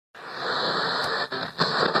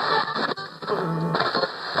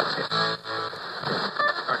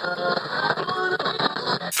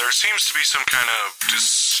some kind of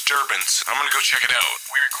disturbance. I'm gonna go check it out.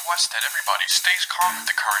 We request that everybody stays calm at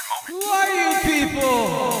the current moment. Who are you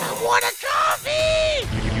people? I want a coffee!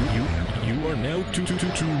 You are now tuned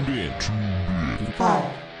in.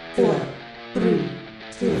 5, 4, 3,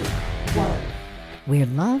 2, 1. Where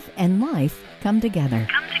love and life come together.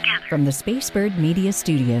 From the Spacebird Media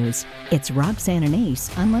Studios, it's Roxanne and Ace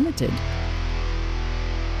Unlimited.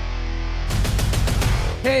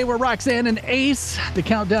 Hey, we're Roxanne and Ace. The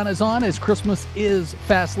countdown is on as Christmas is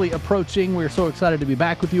fastly approaching. We're so excited to be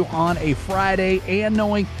back with you on a Friday and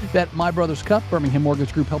knowing that My Brother's Cup, Birmingham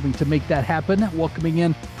Mortgage Group, helping to make that happen. Welcoming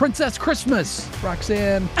in Princess Christmas.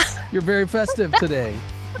 Roxanne, you're very festive today.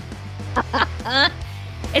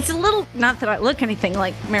 It's a little, not that I look anything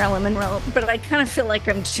like Marilyn Monroe, but I kind of feel like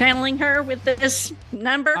I'm channeling her with this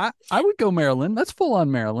number. I would go Marilyn. That's full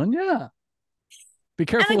on Marilyn, yeah. Be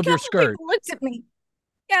careful of your skirt. Looked at me.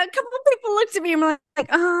 Yeah, a couple of people looked at me and were like,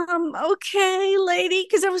 okay, lady,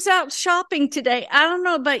 because I was out shopping today. I don't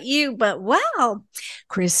know about you, but wow,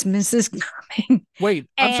 Christmas is coming. Wait,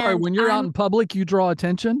 I'm sorry. When you're out in public, you draw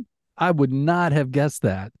attention? I would not have guessed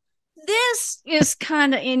that. This is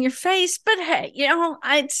kind of in your face, but hey,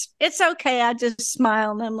 it's okay. I just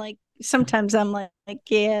smile and I'm like, sometimes I'm like,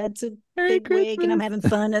 yeah, it's a big wig and I'm having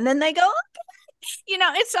fun. And then they go, okay,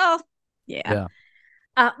 it's all, yeah.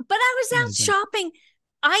 But I was out shopping.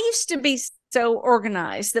 I used to be so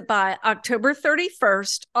organized that by October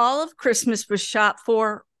 31st, all of Christmas was shot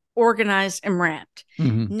for, organized, and wrapped.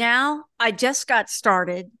 Mm-hmm. Now I just got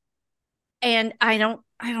started and I don't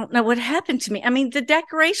know what happened to me. I mean, the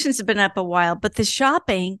decorations have been up a while, but the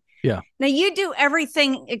shopping. Yeah. Now you do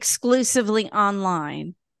everything exclusively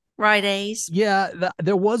online, right, Ace? Yeah.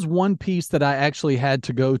 There was one piece that I actually had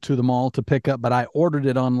to go to the mall to pick up, but I ordered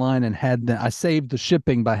it online and I saved the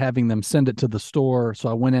shipping by having them send it to the store. So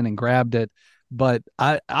I went in and grabbed it. But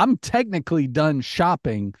I'm technically done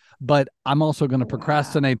shopping, but I'm also going to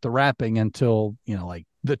procrastinate the wrapping until, like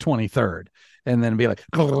the 23rd. And then be like,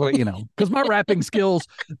 because my wrapping skills,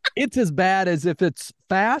 it's as bad as if it's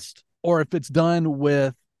fast or if it's done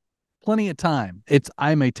with plenty of time.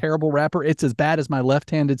 I'm a terrible rapper. It's as bad as my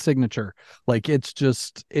left-handed signature. Like it's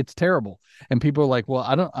terrible. And people are like, well,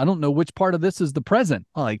 I don't know which part of this is the present.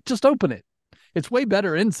 I'm like, just open it. It's way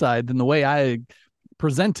better inside than the way I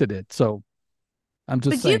presented it. So I'm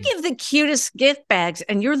just saying. You give the cutest gift bags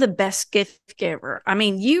and you're the best gift giver. I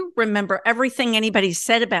mean, you remember everything anybody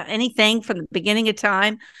said about anything from the beginning of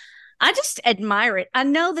time. I just admire it. I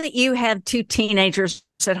know that you have 2 teenagers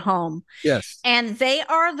at home. Yes. And they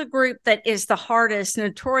are the group that is the hardest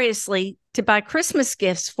notoriously to buy Christmas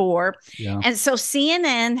gifts for. Yeah. And so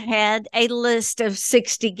CNN had a list of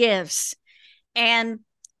 60 gifts. And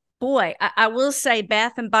boy, I will say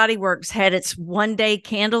Bath and Body Works had its one-day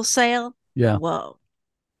candle sale. Yeah. Whoa.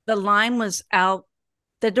 The line was out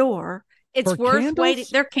the door. It's worth waiting.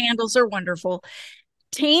 Their candles are wonderful.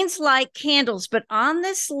 Teens like candles, but on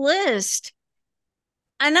this list,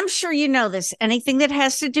 and I'm sure you know this, anything that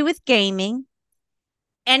has to do with gaming,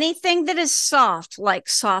 anything that is soft, like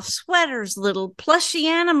soft sweaters, little plushy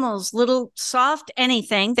animals, little soft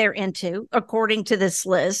anything they're into, according to this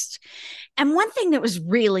list. And one thing that was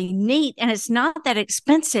really neat, and it's not that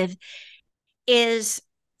expensive, is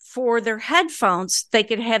for their headphones, they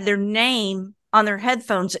could have their name on their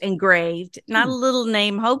headphones engraved, not a little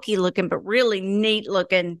name hokey looking, but really neat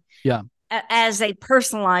looking. Yeah. As a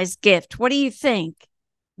personalized gift. What do you think?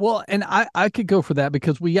 Well, and I could go for that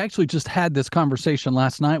because we actually just had this conversation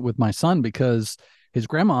last night with my son because his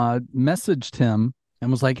grandma messaged him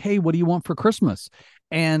and was like, hey, what do you want for Christmas?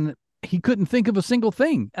 And he couldn't think of a single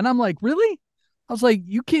thing. And I'm like, really? I was like,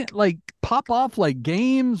 you can't like pop off like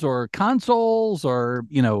games or consoles or,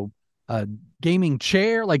 a gaming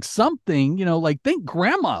chair, like something, like think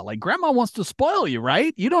grandma, like grandma wants to spoil you,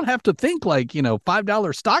 right? You don't have to think like,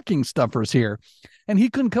 $5 stocking stuffers here. And he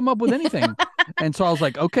couldn't come up with anything. And so I was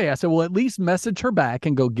like, okay, I said, well, at least message her back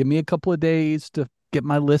and go, give me a couple of days to get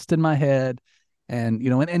my list in my head. And,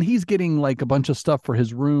 and he's getting like a bunch of stuff for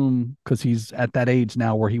his room because he's at that age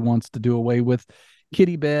now where he wants to do away with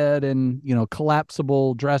kitty bed and,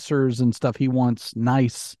 collapsible dressers and stuff. He wants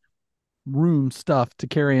nice room stuff to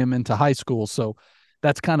carry him into high school. So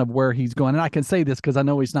that's kind of where he's going. And I can say this because I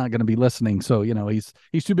know he's not going to be listening. So,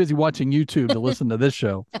 he's too busy watching YouTube to listen to this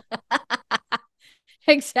show.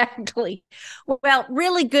 Exactly. Well,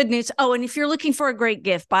 really good news. Oh, and if you're looking for a great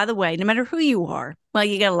gift, by the way, no matter who you are, well,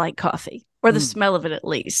 you got to like coffee or the smell of it at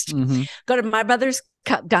least. Mm-hmm. Go to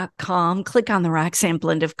mybrotherscup.com, click on the Roxanne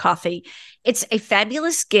blend of coffee. It's a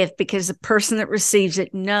fabulous gift because the person that receives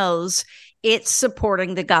it knows it's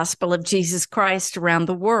supporting the gospel of Jesus Christ around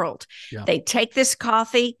the world. Yeah. They take this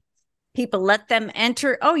coffee, People let them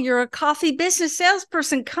enter. Oh, you're a coffee business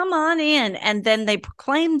salesperson. Come on in. And then they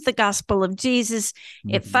proclaim the gospel of Jesus.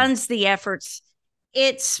 Mm-hmm. It funds the efforts.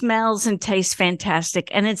 It smells and tastes fantastic.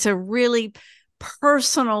 And it's a really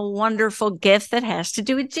personal, wonderful gift that has to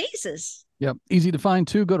do with Jesus. Yep. Easy to find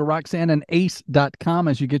too. Go to roxanneandace.com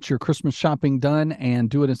as you get your Christmas shopping done and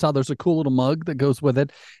do it inside. There's a cool little mug that goes with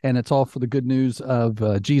it, and it's all for the good news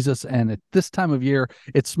of Jesus. And at this time of year,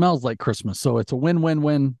 it smells like Christmas. So it's a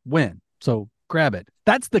win-win-win-win. So grab it.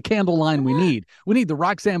 That's the candle line we need. We need the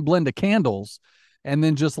Roxanne blend of candles and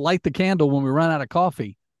then just light the candle when we run out of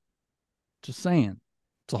coffee. Just saying.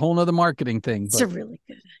 It's a whole nother marketing thing. It's a really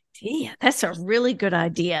good idea. That's a really good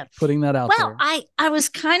idea. Putting that out there. Well, I was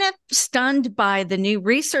kind of stunned by the new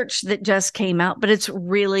research that just came out, but it's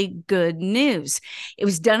really good news. It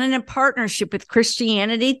was done in a partnership with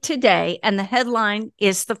Christianity Today, and the headline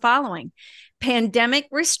is the following: pandemic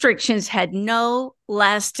restrictions had no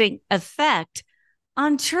lasting effect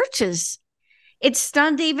on churches. It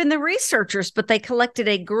stunned even the researchers, but they collected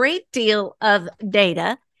a great deal of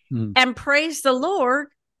data and praise the Lord,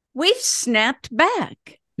 we've snapped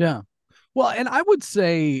back. Yeah. Well, and I would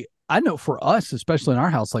say, I know for us, especially in our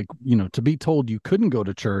house, like, to be told you couldn't go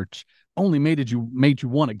to church only made you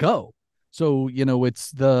want to go. So,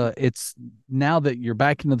 it's now that you're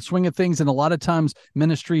back into the swing of things. And a lot of times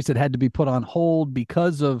ministries that had to be put on hold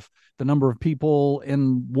because of the number of people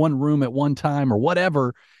in one room at one time or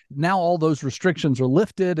whatever. Now all those restrictions are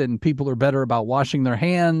lifted and people are better about washing their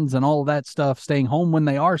hands and all of that stuff, staying home when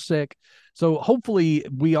they are sick. So hopefully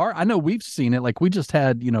I know we've seen it. Like we just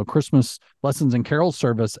had, Christmas lessons and carol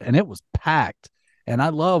service, and it was packed. And I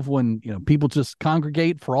love when, people just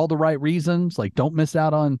congregate for all the right reasons. Like don't miss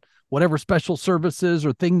out on whatever special services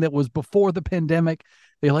or thing that was before the pandemic.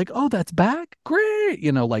 They're like, oh, that's back. Great.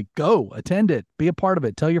 Like go attend it, be a part of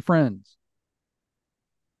it. Tell your friends.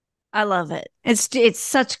 I love it. It's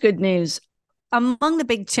such good news. Among the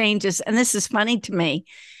big changes, and this is funny to me,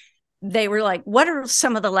 they were like, what are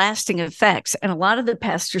some of the lasting effects? And a lot of the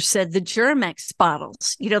pastors said the Germex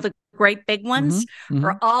bottles, the great big ones,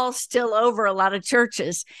 are all still over a lot of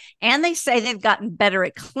churches. And they say they've gotten better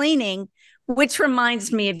at cleaning, which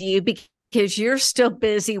reminds me of you because you're still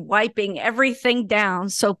busy wiping everything down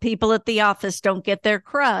so people at the office don't get their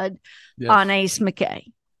crud on Ace McKay.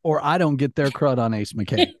 Or I don't get their crud on Ace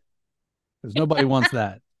McKay. Because nobody wants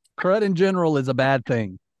that. Crud in general is a bad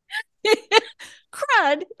thing.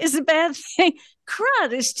 Crud is a bad thing.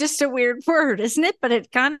 Crud is just a weird word, isn't it? But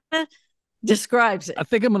it kind of describes it. I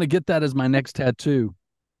think I'm going to get that as my next tattoo.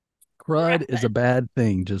 Crud is a bad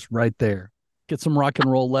thing, just right there. Get some rock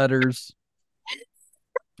and roll letters.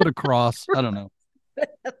 Put a cross. I don't know.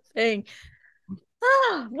 Thing.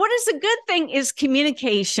 What is a good thing is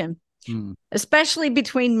communication. Especially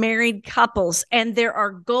between married couples. And there are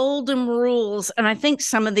golden rules. And I think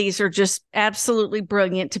some of these are just absolutely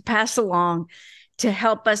brilliant to pass along to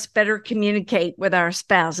help us better communicate with our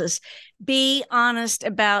spouses. Be honest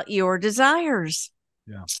about your desires.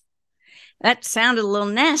 Yeah. That sounded a little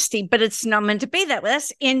nasty, but it's not meant to be that way.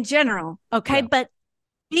 That's in general. Okay. Yeah. But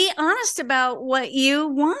be honest about what you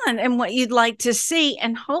want and what you'd like to see.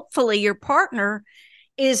 And hopefully your partner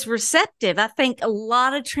is receptive. I think a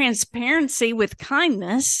lot of transparency with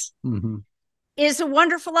kindness is a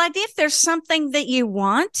wonderful idea. If there's something that you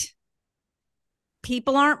want,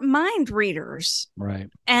 people aren't mind readers. Right.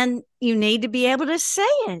 And you need to be able to say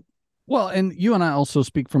it. Well, and you and I also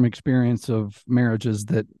speak from experience of marriages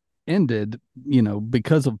that ended,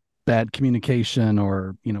 because of bad communication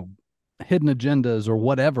or, hidden agendas or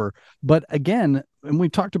whatever. But again, and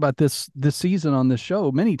we've talked about this season on this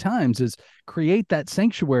show many times, is create that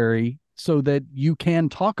sanctuary so that you can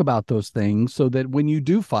talk about those things, so that when you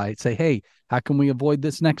do fight, say, hey, how can we avoid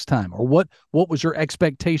this next time? Or what was your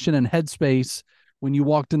expectation and headspace when you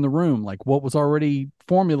walked in the room? Like what was already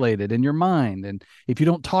formulated in your mind? And if you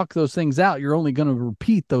don't talk those things out, you're only going to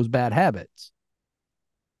repeat those bad habits.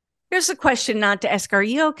 Here's a question not to ask. Are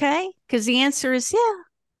you okay? Because the answer is yeah.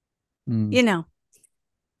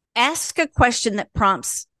 Ask a question that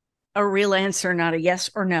prompts a real answer, not a yes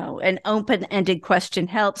or no. An open-ended question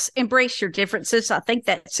helps. Embrace your differences. I think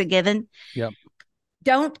that's a given. Yep.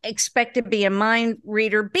 Don't expect to be a mind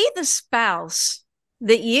reader. Be the spouse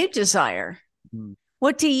that you desire.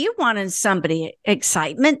 What do you want in somebody?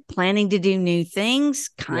 Excitement, planning to do new things,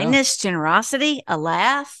 kindness, generosity, a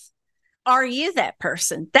laugh. Are you that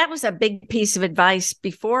person? That was a big piece of advice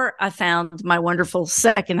before I found my wonderful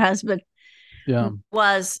second husband.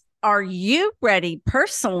 Was, are you ready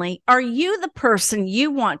personally? Are you the person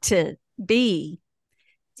you want to be?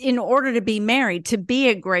 in order to be married, to be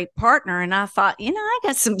a great partner. And I thought, I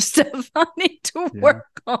got some stuff I need to work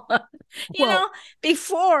on,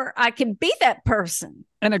 before I can be that person.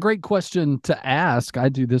 And a great question to ask, I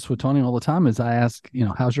do this with Tony all the time, is I ask,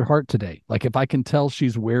 how's your heart today? Like if I can tell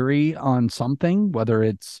she's weary on something, whether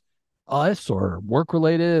it's us or work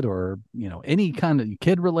related or, any kind of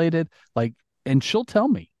kid related, like, and she'll tell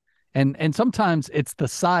me. And sometimes it's the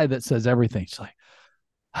sigh that says everything. She's like,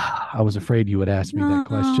 I was afraid you would ask me that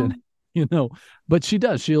question, but she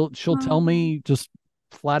does. She'll tell me just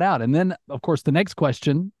flat out. And then of course the next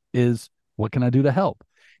question is, what can I do to help?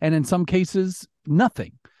 And in some cases,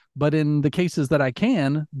 nothing. But in the cases that I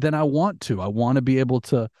can, then I want to be able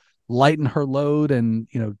to lighten her load and,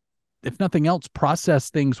 if nothing else, process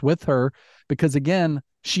things with her, because again,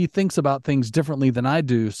 she thinks about things differently than I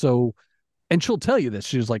do. So, and she'll tell you this.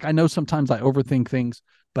 She's like, I know sometimes I overthink things,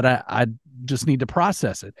 but I just need to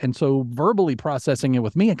process it. And so verbally processing it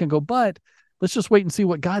with me, I can go, but let's just wait and see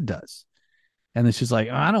what God does. And then she's like,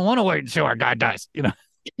 I don't want to wait and see what God does. I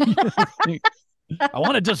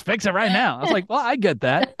want to just fix it right now. I was like, well, I get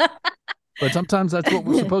that. But sometimes that's what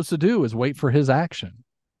we're supposed to do, is wait for his action.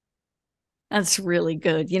 That's really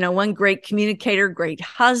good. One great communicator, great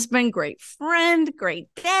husband, great friend, great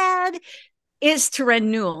dad is Terren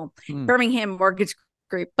Newell, Birmingham Mortgage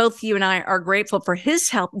Group. Both you and I are grateful for his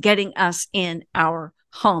help getting us in our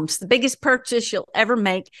homes. The biggest purchase you'll ever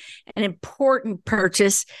make, an important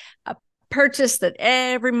purchase, a purchase that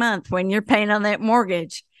every month when you're paying on that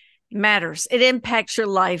mortgage matters. It impacts your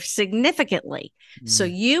life significantly. So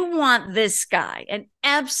you want this guy, an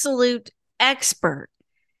absolute expert,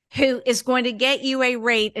 who is going to get you a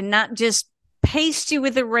rate and not just paste you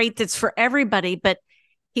with a rate that's for everybody, but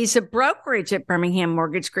he's a brokerage at Birmingham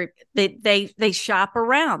Mortgage Group. They shop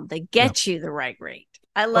around. They get you the right rate.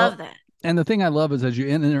 I love that. And the thing I love is as you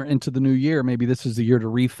enter into the new year, maybe this is the year to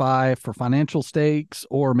refi for financial stakes,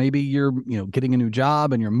 or maybe you're, getting a new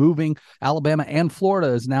job and you're moving. Alabama and Florida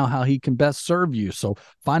is now how he can best serve you. So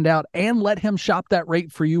find out and let him shop that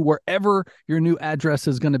rate for you wherever your new address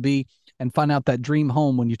is going to be, and find out that dream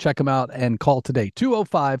home when you check them out, and call today,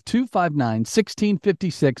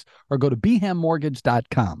 205-259-1656, or go to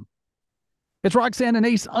bhammortgage.com. It's Roxanne and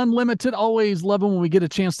Ace Unlimited. Always love when we get a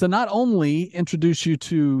chance to not only introduce you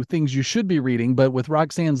to things you should be reading, but with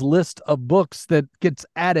Roxanne's list of books that gets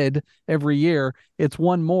added every year, it's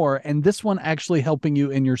one more. And this one actually helping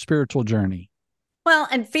you in your spiritual journey. Well,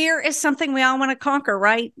 and fear is something we all want to conquer,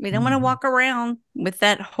 right? We don't want to walk around with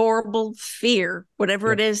that horrible fear,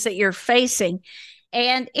 whatever it is that you're facing.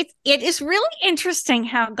 And it is really interesting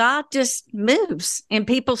how God just moves in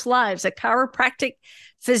people's lives. A chiropractic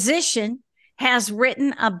physician has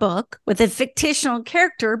written a book with a fictional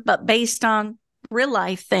character, but based on real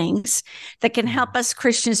life things that can help us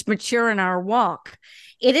Christians mature in our walk.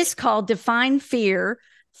 It is called Defying Fear,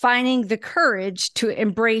 Finding the Courage to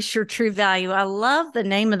Embrace Your True Value. I love the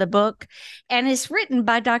name of the book, and it's written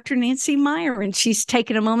by Dr. Nancy Meyer, and she's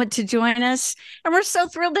taken a moment to join us, and we're so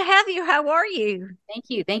thrilled to have you. How are you? Thank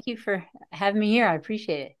you. Thank you for having me here. I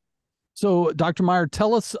appreciate it. So, Dr. Meyer,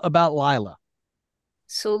 tell us about Lila.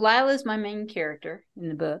 So Lila is my main character in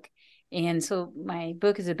the book. And so my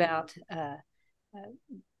book is about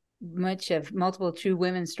much of multiple true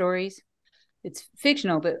women's stories. It's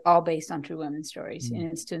fictional, but all based on true women's stories.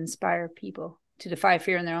 And it's to inspire people to defy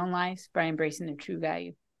fear in their own lives by embracing their true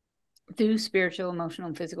value through spiritual, emotional,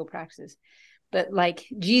 and physical practices. But like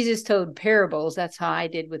Jesus told parables, that's how I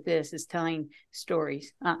did with this, is telling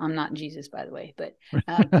stories. I'm not Jesus, by the way, but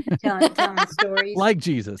telling stories. Like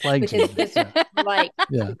Jesus, like Jesus. Like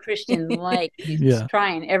a Christian, like he's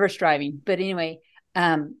trying, ever striving. But anyway,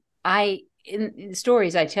 in the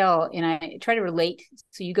stories I tell, and I try to relate,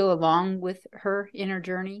 so you go along with her in her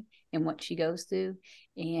journey and what she goes through.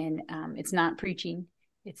 And it's not preaching.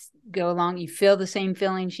 It's go along, you feel the same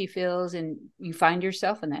feeling she feels, and you find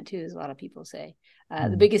yourself in that too, as a lot of people say.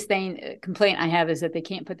 The biggest complaint I have is that they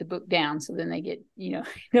can't put the book down, so then they get,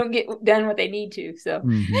 don't get done what they need to. So,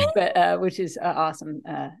 but which is awesome,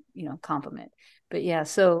 compliment. But yeah,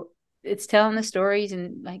 so it's telling the stories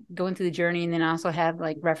and like going through the journey, and then I also have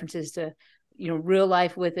like references to, real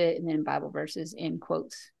life with it, and then Bible verses and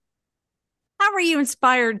quotes. How were you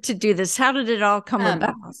inspired to do this? How did it all come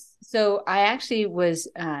about? So I actually was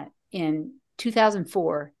in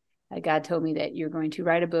 2004. God told me that you're going to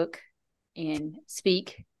write a book and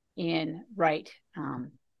speak and write,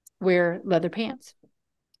 wear leather pants.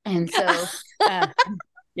 And so,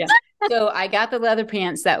 so I got the leather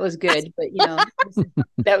pants. That was good. But,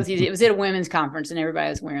 that was easy. It was at a women's conference and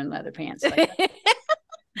everybody was wearing leather pants.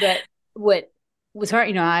 But what was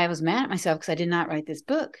hard, I was mad at myself because I did not write this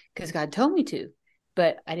book because God told me to.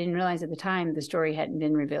 but I didn't realize at the time the story hadn't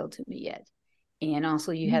been revealed to me yet. And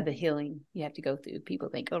also you have the healing you have to go through. People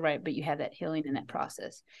think, oh, right, but you have that healing in that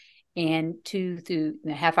process. And through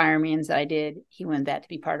the half Ironmans that I did, he wanted that to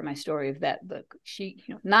be part of my story of that book. She,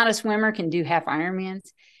 not a swimmer can do half Ironmans.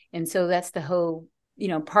 And so that's the whole,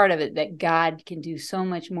 part of it, that God can do so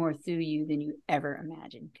much more through you than you ever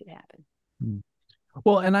imagined could happen.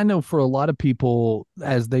 Well, and I know for a lot of people,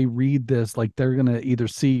 as they read this, like they're going to either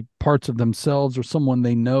see parts of themselves or someone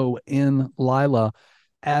they know in Lila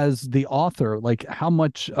as the author, like how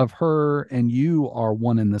much of her and you are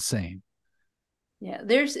one and the same. Yeah,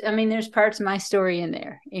 there's parts of my story in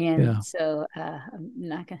there. And so I'm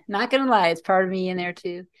not gonna lie, it's part of me in there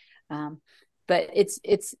too. But it's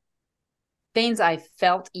things I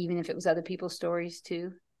felt, even if it was other people's stories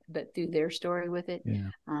too, but through their story with it.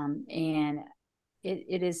 Yeah. And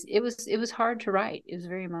it was hard to write. It was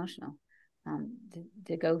very emotional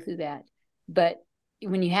to go through that. But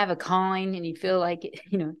when you have a calling and you feel like it,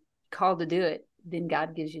 called to do it, then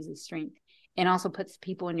God gives you the strength and also puts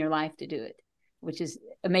people in your life to do it, which is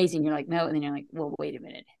amazing. You're like, no. And then you're like, well, wait a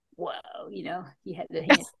minute. Whoa. You had the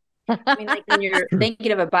hand. I mean, like when you're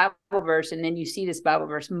thinking of a Bible verse and then you see this Bible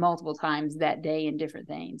verse multiple times that day in different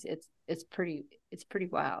things, it's pretty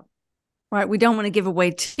wild. Right. We don't want to give away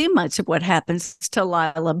too much of what happens to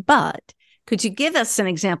Lila, but could you give us an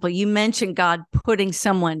example? You mentioned God putting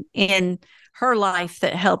someone in her life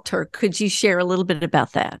that helped her. Could you share a little bit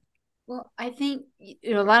about that? Well, I think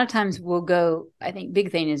a lot of times I think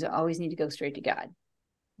big thing is always need to go straight to God.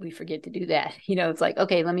 We forget to do that. It's like,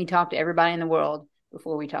 okay, let me talk to everybody in the world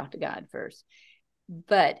before we talk to God first.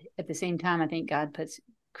 But at the same time, I think God puts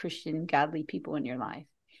Christian, godly people in your life.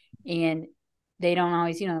 And they don't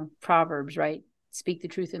always, Proverbs, right? Speak the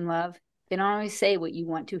truth in love. They don't always say what you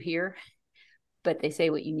want to hear, but they say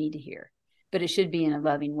what you need to hear. But it should be in a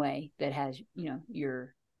loving way that has,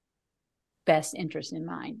 your best interest in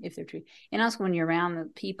mind, if they're true. And also when you're around the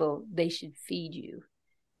people, they should feed you,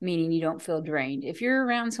 meaning you don't feel drained. If you're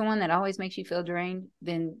around someone that always makes you feel drained,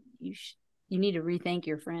 then you need to rethink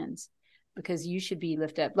your friends, because you should be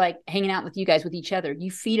lifted up, like hanging out with you guys, with each other.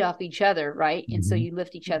 You feed off each other, right? And so you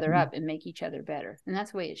lift each other up and make each other better. And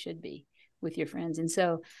that's the way it should be with your friends. And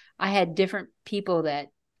so I had different people that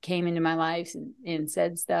came into my life and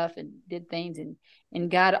said stuff and did things. And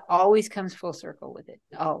God always comes full circle with it,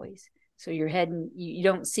 always. So you're heading, you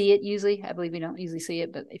don't see it usually. I believe we don't usually see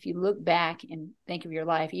it. But if you look back and think of your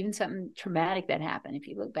life, even something traumatic that happened, if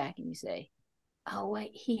you look back and you say, oh, wait,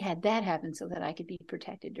 he had that happen so that I could be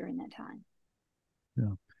protected during that time.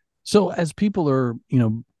 Yeah. So as people are,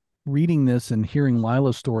 reading this and hearing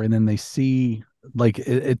Lila's story, and then they see like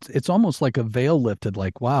it's almost like a veil lifted,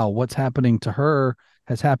 like, wow, what's happening to her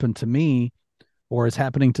has happened to me, or is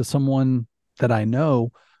happening to someone that I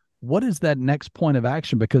know. What is that next point of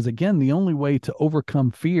action? Because again, the only way to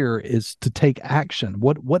overcome fear is to take action.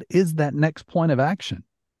 What is that next point of action?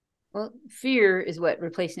 Well, fear is what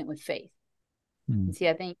replacing it with faith. See,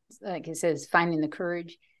 I think, like it says, finding the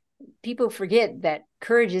courage. People forget that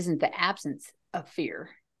courage isn't the absence of fear.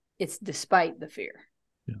 It's despite the fear.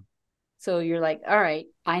 Yeah. So you're like, all right,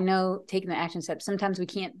 I know taking the action step. Sometimes we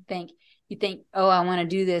can't think. You think, oh, I want to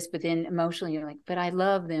do this. But then emotionally you're like, but I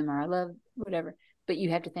love them, or I love whatever. But you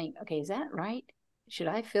have to think, okay, is that right? Should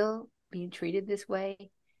I feel being treated this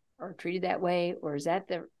way or treated that way? Or is that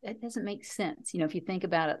that doesn't make sense. If you think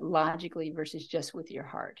about it logically versus just with your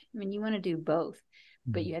heart. I mean, you want to do both,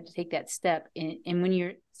 but you have to take that step. And when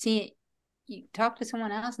you're seeing it, you talk to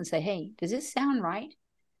someone else and say, hey, does this sound right?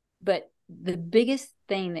 But the biggest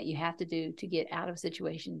thing that you have to do to get out of a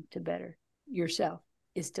situation to better yourself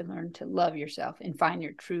is to learn to love yourself and find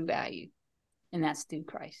your true value. And that's through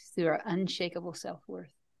Christ, through our unshakable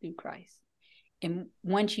self-worth through Christ. And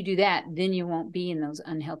once you do that, then you won't be in those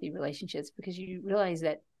unhealthy relationships, because you realize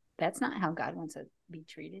that that's not how God wants to be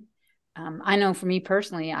treated. I know for me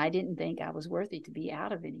personally, I didn't think I was worthy to be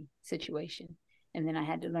out of any situation. And then I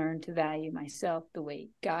had to learn to value myself the way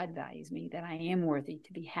God values me, that I am worthy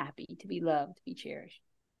to be happy, to be loved, to be cherished.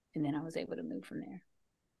 And then I was able to move from there.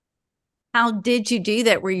 How did you do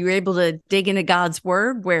that? Were you able to dig into God's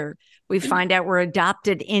word, where we find out we're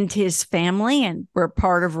adopted into his family and we're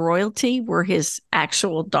part of royalty? We're his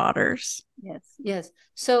actual daughters. Yes.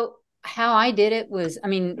 So how I did it was,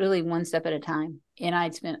 really one step at a time. And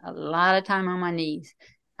I'd spent a lot of time on my knees.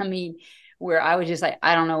 Where I was just like,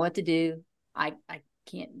 I don't know what to do. I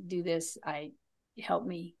can't do this. Help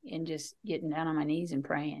me, and just getting down on my knees and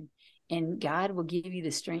praying. And God will give you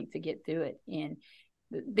the strength to get through it. And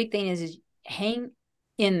the big thing is hang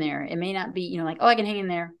in there. It may not be, like, oh, I can hang in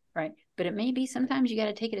there, right? But it may be sometimes you got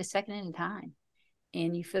to take it a second at a time.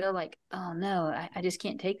 and you feel like, oh no, I just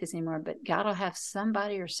can't take this anymore. But God will have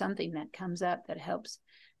somebody or something that comes up that helps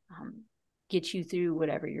get you through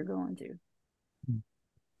whatever you're going through.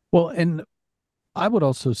 Well, and I would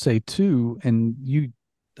also say too, and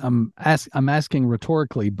I'm asking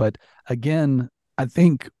rhetorically, but again, I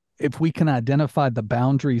think if we can identify the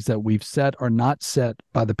boundaries that we've set or not set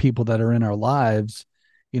by the people that are in our lives,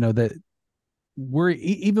 that we're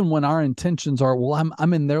even when our intentions are, well,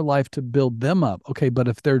 I'm in their life to build them up. Okay. But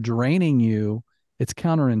if they're draining you, it's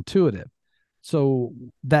counterintuitive. So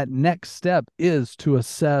that next step is to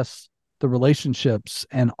assess the relationships,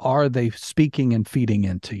 and are they speaking and feeding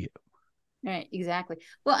into you? Right. Exactly.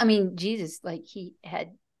 Well, I mean, Jesus, like, he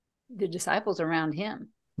had the disciples around him,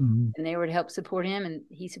 and they were to help support him, and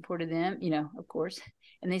he supported them, of course,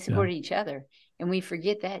 and they supported each other. And we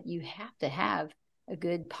forget that you have to have a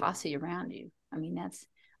good posse around you. I mean,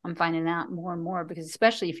 I'm finding out more and more, because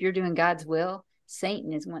especially if you're doing God's will,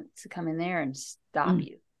 Satan wants to come in there and stop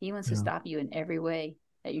you. He wants to stop you in every way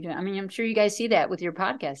that you're doing. I mean, I'm sure you guys see that with your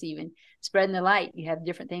podcast, even spreading the light. You have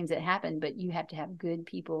different things that happen, but you have to have good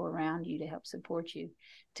people around you to help support you,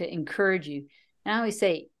 to encourage you. And I always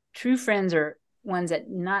say, true friends are ones that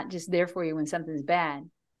not just there for you when something's bad,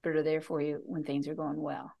 but are there for you when things are going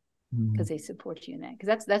well, because they support you in that.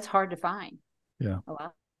 Because that's hard to find. Yeah, a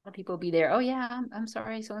lot of people be there. Oh yeah, I'm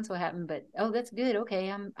sorry, so and so happened, but oh, that's good.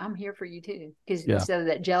 Okay, I'm here for you too. Because instead of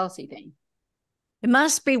that jealousy thing. It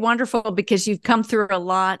must be wonderful, because you've come through a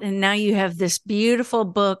lot, and now you have this beautiful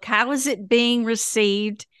book. How is it being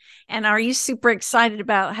received? And are you super excited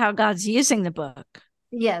about how God's using the book?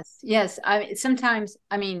 Yes. I'll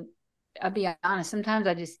be honest, sometimes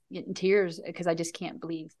I just get in tears because I just can't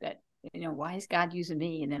believe that, why is God using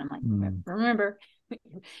me? And then I'm like, remember,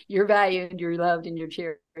 you're valued, you're loved, and you're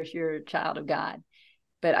cherished, you're a child of God.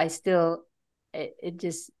 But I still, it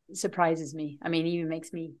just surprises me. I mean, it even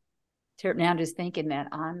makes me tear up now just thinking that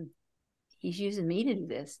he's using me to do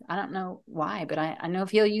this. I don't know why, but I know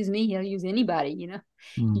if he'll use me, he'll use anybody,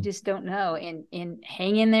 you just don't know. And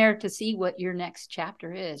hang in there to see what your next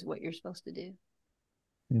chapter is, what you're supposed to do.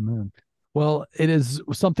 Amen. Well, it is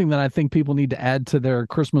something that I think people need to add to their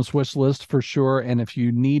Christmas wish list for sure. And if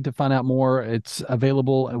you need to find out more, it's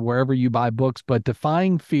available wherever you buy books. But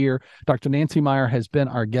Defying Fear, Dr. Nancy Meyer has been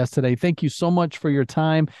our guest today. Thank you so much for your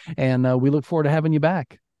time, and we look forward to having you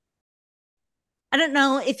back. I don't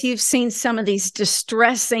know if you've seen some of these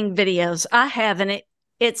distressing videos. I have, and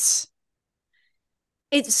it's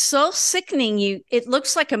so sickening. It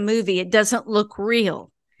looks like a movie. It doesn't look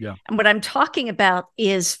real. Yeah. And what I'm talking about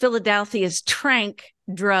is Philadelphia's Tranq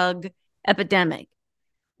drug epidemic.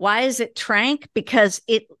 Why is it Tranq? Because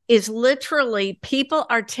it is literally, people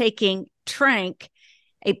are taking Tranq,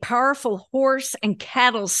 a powerful horse and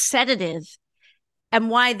cattle sedative. And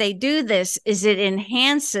why they do this is it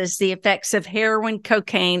enhances the effects of heroin,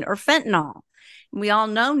 cocaine, or fentanyl. And we all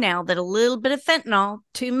know now that a little bit of fentanyl,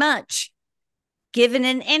 too much, given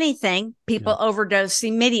in anything, people overdose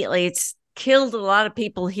immediately. It's killed a lot of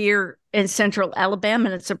people here in central Alabama,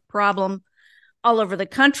 and it's a problem all over the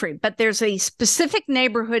country. But there's a specific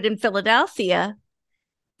neighborhood in Philadelphia,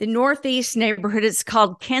 the northeast neighborhood. It's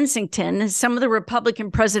called Kensington. And some of the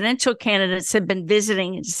Republican presidential candidates have been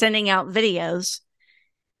visiting and sending out videos.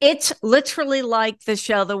 It's literally like the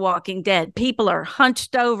show The Walking Dead. People are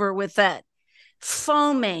hunched over with that,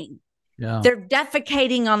 foaming. Yeah. They're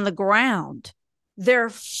defecating on the ground. They're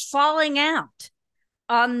falling out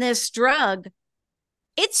on this drug.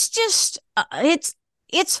 It's just, it's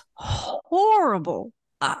horrible.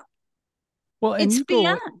 Well, and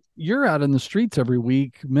you're out in the streets every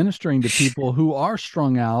week ministering to people who are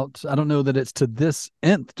strung out. I don't know that it's to this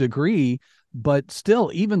nth degree, but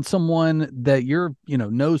still, even someone that you're,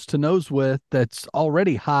 nose to nose with, that's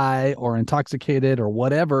already high or intoxicated or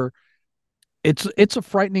whatever, it's a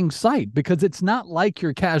frightening sight, because it's not like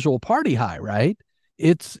your casual party high, right?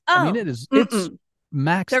 It's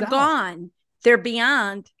maxed They're out. gone. They're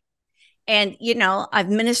beyond. And, I've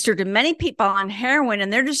ministered to many people on heroin,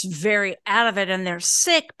 and they're just very out of it, and they're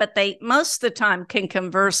sick, but they most of the time can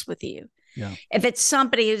converse with you. Yeah. If it's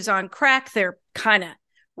somebody who's on crack, they're kind of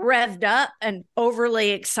revved up and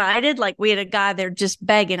overly excited. Like, we had a guy there just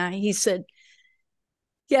begging. He said,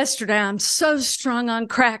 yesterday, I'm so strung on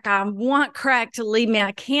crack. I want crack to leave me.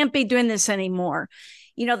 I can't be doing this anymore.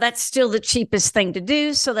 That's still the cheapest thing to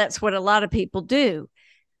do. So that's what a lot of people do.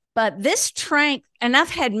 But this Tranq, and I've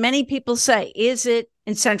had many people say, is it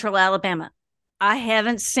in central Alabama? I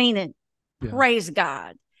haven't seen it. Yeah. Praise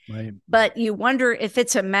God. Right. But you wonder if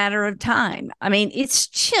it's a matter of time. I mean, it's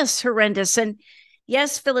just horrendous. And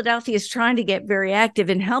yes, Philadelphia is trying to get very active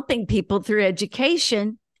in helping people through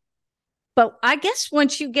education. But I guess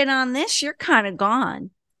once you get on this, you're kind of gone.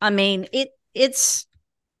 I mean, it's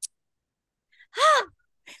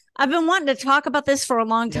I've been wanting to talk about this for a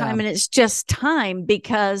long time, and it's just time,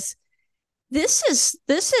 because this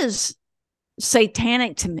is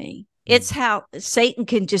satanic to me. It's how Satan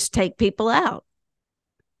can just take people out.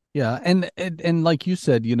 Yeah, and like you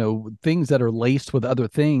said, things that are laced with other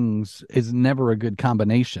things is never a good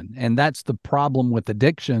combination. And that's the problem with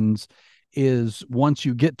addictions, is once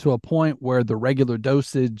you get to a point where the regular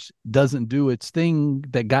dosage doesn't do its thing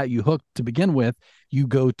that got you hooked to begin with, you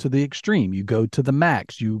go to the extreme, you go to the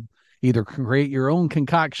max. You either create your own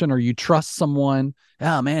concoction, or you trust someone.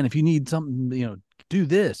 Oh man, if you need something, do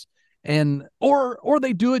this. And or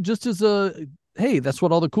they do it just as a, hey, that's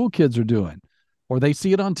what all the cool kids are doing. Or they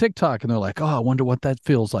see it on TikTok and they're like, oh, I wonder what that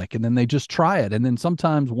feels like. And then they just try it. And then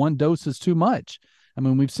sometimes one dose is too much. I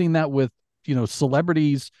mean, we've seen that with,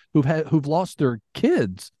 celebrities who've lost their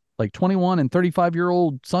kids, like 21 and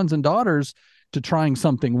 35-year-old sons and daughters, to trying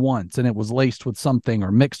something once, and it was laced with something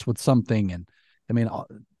or mixed with something. And I mean,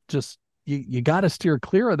 just you got to steer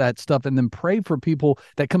clear of that stuff, and then pray for people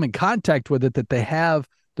that come in contact with it, that they have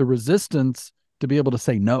the resistance to be able to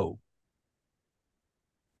say no.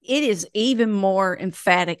 It is even more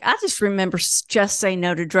emphatic. I just remember Just Say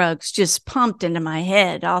No to Drugs just pumped into my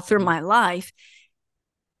head all through my life.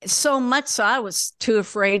 So much so I was too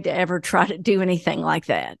afraid to ever try to do anything like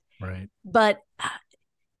that. Right. But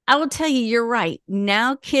I will tell you, you're right.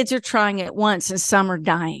 Now kids are trying it once and some are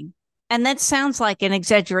dying. And that sounds like an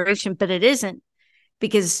exaggeration, but it isn't,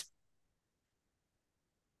 because,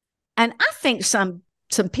 and I think some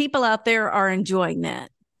people out there are enjoying that.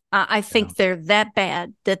 I think they're that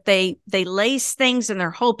bad that they lace things and they're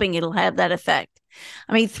hoping it'll have that effect.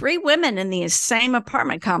 I mean, 3 women in the same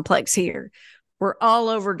apartment complex here were all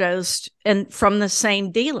overdosed and from the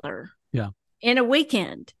same dealer. Yeah. In a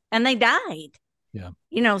weekend, and they died.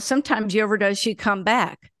 Yeah. Sometimes you overdose, you come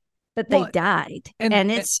back, but they died.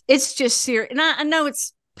 And it's just serious. And I know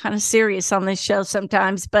it's kind of serious on this show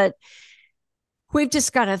sometimes, but we've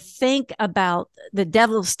just got to think about the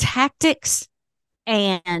devil's tactics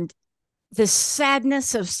and the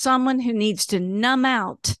sadness of someone who needs to numb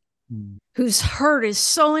out, whose hurt is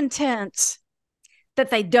so intense that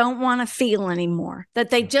they don't want to feel anymore,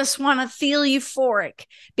 that they just want to feel euphoric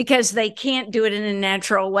because they can't do it in a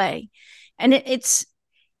natural way. And it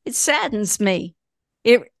saddens me.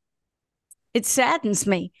 It saddens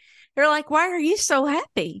me. They're like, why are you so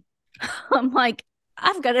happy? I'm like,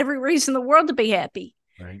 I've got every reason in the world to be happy.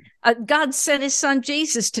 Right. God sent his son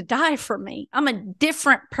Jesus to die for me. I'm a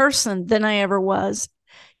different person than I ever was.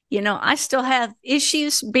 I still have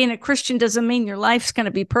issues. Being a Christian doesn't mean your life's going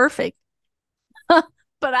to be perfect.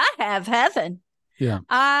 But I have heaven. Yeah.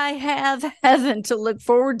 I have heaven to look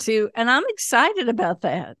forward to, and I'm excited about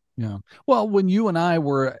that. Yeah. Well, when you and I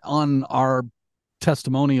were on our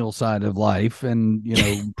testimonial side of life and,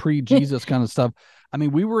 pre-Jesus kind of stuff, I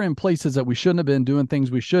mean, we were in places that we shouldn't have been, doing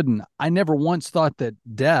things we shouldn't. I never once thought that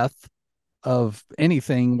death of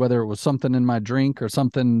anything, whether it was something in my drink or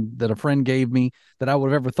something that a friend gave me, that I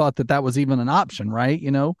would have ever thought that was even an option, right?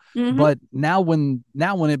 Mm-hmm. But now when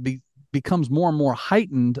it becomes more and more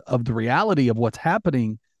heightened of the reality of what's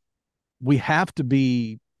happening, we have to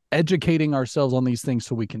be educating ourselves on these things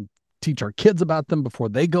so we can teach our kids about them before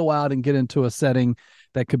they go out and get into a setting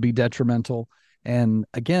that could be detrimental. And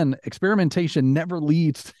again, experimentation never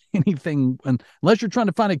leads to anything unless you're trying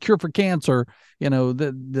to find a cure for cancer, in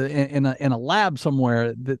a lab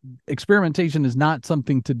somewhere. The experimentation is not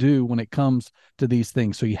something to do when it comes to these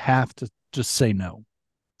things. So you have to just say no.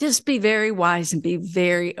 Just be very wise and be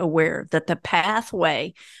very aware that the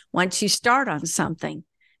pathway, once you start on something,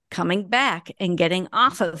 coming back and getting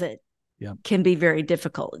off of it can be very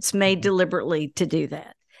difficult. It's made deliberately to do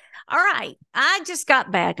that. All right. I just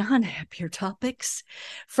got back on happier topics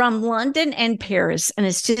from London and Paris, and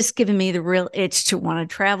it's just given me the real itch to want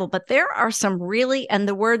to travel. But there are some really, and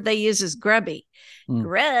the word they use is grubby,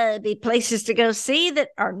 grubby places to go see that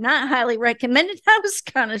are not highly recommended. I was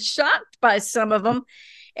kind of shocked by some of them.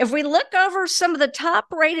 If we look over some of the top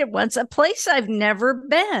rated ones, a place I've never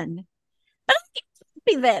been, but it can't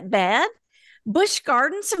be that bad. Busch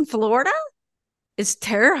Gardens in Florida.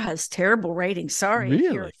 Has terrible ratings. Sorry if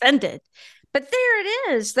you're offended. But there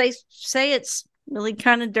it is. They say it's really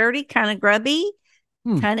kind of dirty, kind of grubby,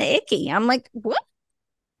 kind of icky. I'm like, what?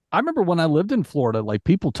 I remember when I lived in Florida, like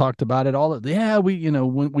people talked about it all. Yeah,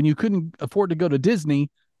 when you couldn't afford to go to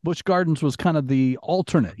Disney, Busch Gardens was kind of the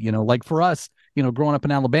alternate, like for us, growing up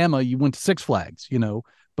in Alabama, you went to Six Flags,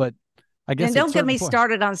 but I guess. And don't get me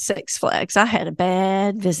started on Six Flags. I had a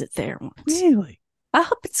bad visit there once. Really? I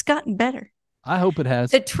hope it's gotten better. I hope it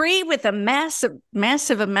has. The tree with a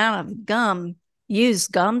massive amount of gum,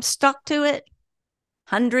 used gum stuck to it,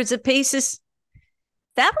 hundreds of pieces.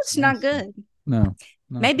 That was not good. No.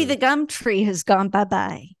 Maybe the gum tree has gone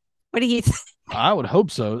bye-bye. What do you think? I would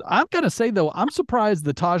hope so. I've got to say, though, I'm surprised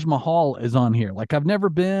the Taj Mahal is on here. Like, I've never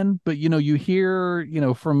been, but, you hear,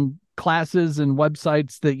 from classes and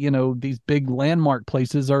websites that, these big landmark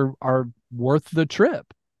places are worth the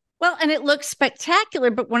trip. Well, and it looks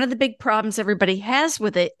spectacular, but one of the big problems everybody has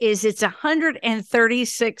with it is it's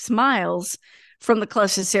 136 miles from the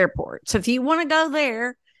closest airport. So if you want to go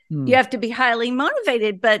there, you have to be highly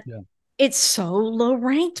motivated, but it's so low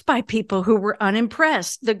ranked by people who were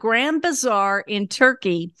unimpressed. The Grand Bazaar in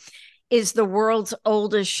Turkey is the world's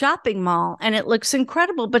oldest shopping mall, and it looks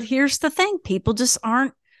incredible. But here's the thing, people just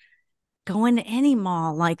aren't going to any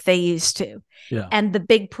mall like they used to. Yeah. And the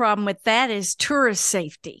big problem with that is tourist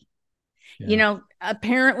safety. Yeah.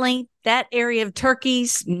 Apparently that area of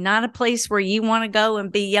Turkey's not a place where you want to go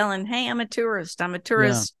and be yelling, hey, I'm a tourist,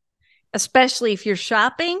 especially if you're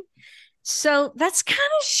shopping. So that's kind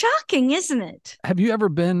of shocking, isn't it? Have you ever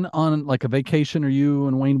been on like a vacation, or you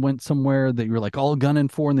and Wayne went somewhere that you were like all gunning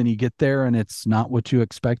for, and then you get there and it's not what you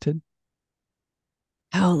expected?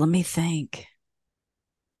 Oh, let me think.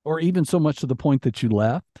 Or even so much to the point that you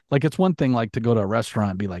left? Like, it's one thing like to go to a restaurant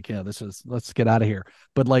and be like, yeah, let's get out of here.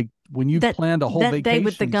 But like when you planned a whole vacation. That day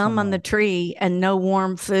with the gum on the tree and no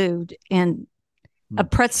warm food and a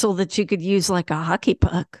pretzel that you could use like a hockey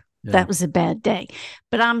puck. Yeah. That was a bad day.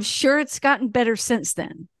 But I'm sure it's gotten better since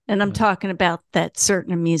then. And I'm talking about that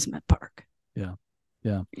certain amusement park. Yeah.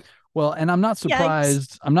 Yeah. Well, and I'm not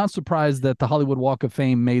surprised. Yikes. I'm not surprised that the Hollywood Walk of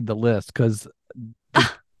Fame made the list, because a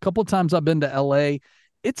couple of times I've been to LA,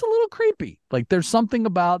 it's a little creepy. Like, there's something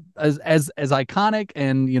about as iconic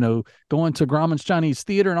and, going to Grauman's Chinese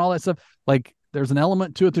Theater and all that stuff. Like, there's an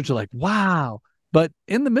element to it that you're like, wow. But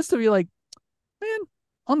in the midst of it, you're like, man,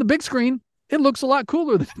 on the big screen, it looks a lot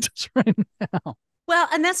cooler than it does right now. Well,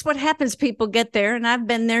 and that's what happens. People get there, and I've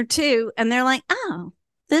been there too, and they're like, oh,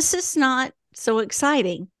 this is not so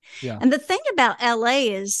exciting. Yeah. And the thing about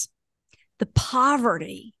LA is the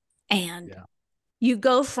poverty, and you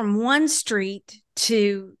go from one street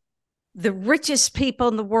to the richest people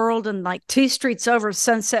in the world, and like 2 streets over,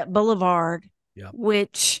 Sunset Boulevard,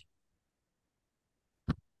 which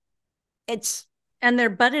and they're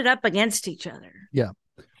butted up against each other. Yeah.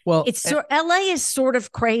 Well, LA is sort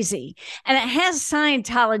of crazy, and it has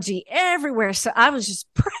Scientology everywhere. So I was just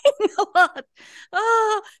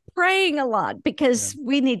praying a lot because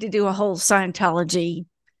we need to do a whole Scientology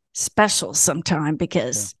special sometime,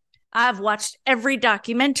 because I've watched every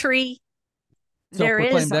documentary there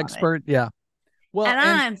is. Self-proclaimed expert. Yeah. Well, and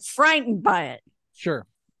I'm frightened by it. Sure.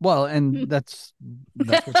 Well, and that's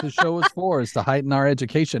what the show is for, is to heighten our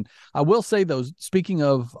education. I will say, though, speaking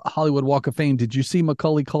of Hollywood Walk of Fame, did you see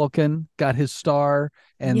Macaulay Culkin got his star,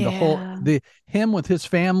 and him with his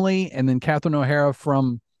family, and then Catherine O'Hara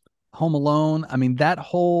from Home Alone? I mean, that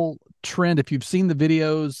whole trend, if you've seen the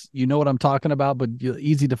videos, you know what I'm talking about, but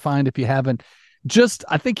easy to find if you haven't.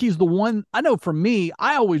 I think he's the one. I know for me,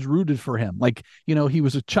 I always rooted for him. Like, he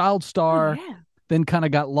was a child star. Oh, yeah. Then kind of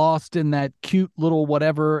got lost in that cute little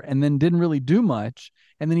whatever, and then didn't really do much.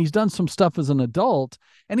 And then he's done some stuff as an adult,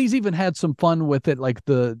 and he's even had some fun with it, like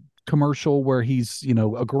the commercial where he's,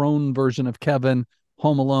 a grown version of Kevin,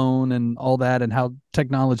 Home Alone, and all that, and how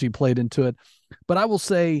technology played into it. But I will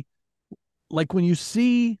say, like, when you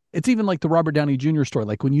see, it's even like the Robert Downey Jr. story,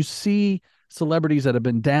 like when you see celebrities that have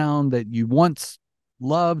been down that you once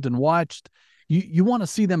loved and watched, you want to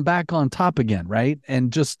see them back on top again, right?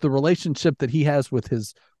 And just the relationship that he has with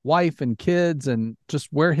his wife and kids, and just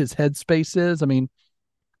where his headspace is. I mean,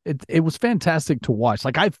 it was fantastic to watch.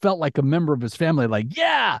 Like, I felt like a member of his family, like,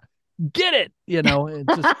 yeah, get it. It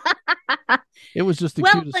was just the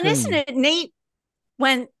cutest thing. Isn't it neat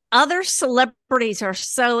when other celebrities are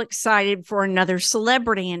so excited for another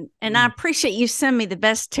celebrity? And I appreciate you send me the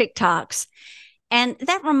best TikToks. And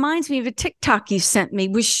that reminds me of a TikTok you sent me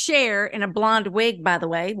with Cher in a blonde wig, by the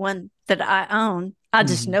way, one that I own. I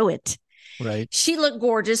just know it. Right. She looked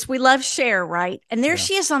gorgeous. We love Cher, right? And there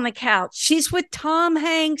she is on the couch. She's with Tom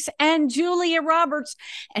Hanks and Julia Roberts.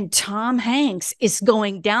 And Tom Hanks is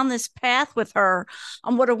going down this path with her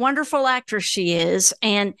on what a wonderful actress she is.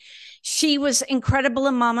 And she was incredible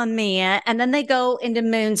in Mamma Mia. And then they go into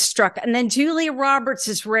Moonstruck. And then Julia Roberts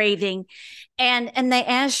is raving. And they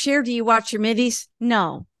asked Cher, do you watch your movies?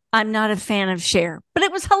 No, I'm not a fan of Cher. But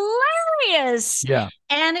it was hilarious. Yeah.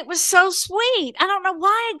 And it was so sweet. I don't know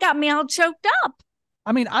why it got me all choked up.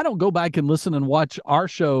 I mean, I don't go back and listen and watch our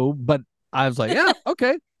show, but I was like, yeah,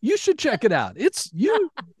 okay. You should check it out. It's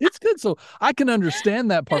good. So I can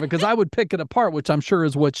understand that part because I would pick it apart, which I'm sure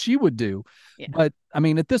is what she would do. Yeah. But I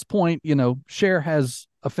mean, at this point, Cher has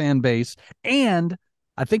a fan base, and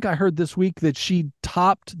I think I heard this week that she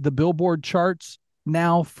topped the Billboard charts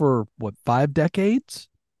now for 5 decades.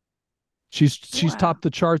 She's topped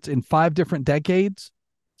the charts in 5 different decades.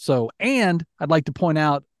 So, and I'd like to point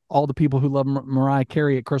out all the people who love Mariah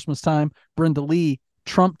Carey at Christmas time. Brenda Lee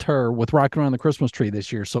trumped her with Rockin' Around the Christmas Tree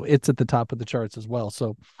this year, so it's at the top of the charts as well.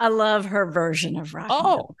 So I love her version of Rockin'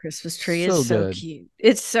 Around the Christmas Tree. It's so cute.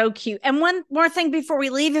 It's so cute. And one more thing before we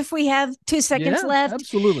leave, if we have 2 seconds left.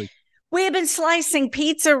 Absolutely. We have been slicing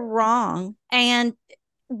pizza wrong, and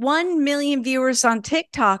 1 million viewers on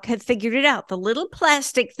TikTok have figured it out. The little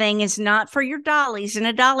plastic thing is not for your dollies in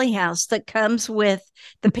a dolly house that comes with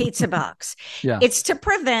the pizza box. Yeah. It's to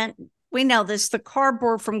prevent, we know this, the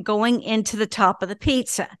cardboard from going into the top of the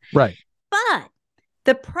pizza. Right. But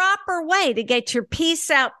the proper way to get your piece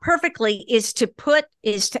out perfectly is to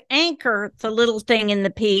anchor the little thing in the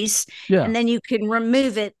piece, and then you can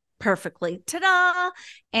remove it perfectly. Ta-da!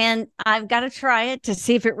 And I've got to try it to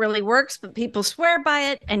see if it really works, but people swear by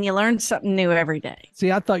it, and you learn something new every day.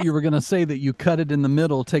 See, I thought you were going to say that you cut it in the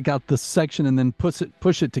middle, take out this section, and then push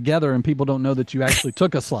it together, and people don't know that you actually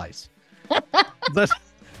took a slice.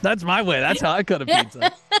 That's my way. That's how I cut a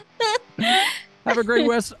pizza. Have a great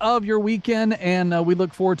rest of your weekend, and we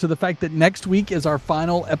look forward to the fact that next week is our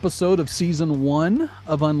final episode of Season 1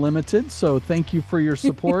 of Unlimited. So thank you for your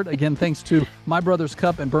support. Again, thanks to My Brother's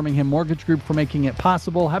Cup and Birmingham Mortgage Group for making it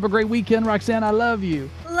possible. Have a great weekend, Roxanne. I love you.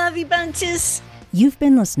 Love you, bunches. You've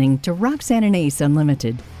been listening to Roxanne and Ace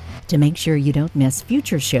Unlimited. To make sure you don't miss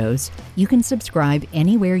future shows, you can subscribe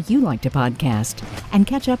anywhere you like to podcast and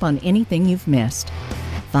catch up on anything you've missed.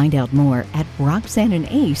 Find out more at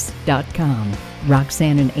RoxanneandAce.com.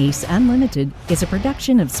 Roxanne and Ace Unlimited is a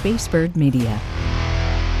production of Spacebird Media.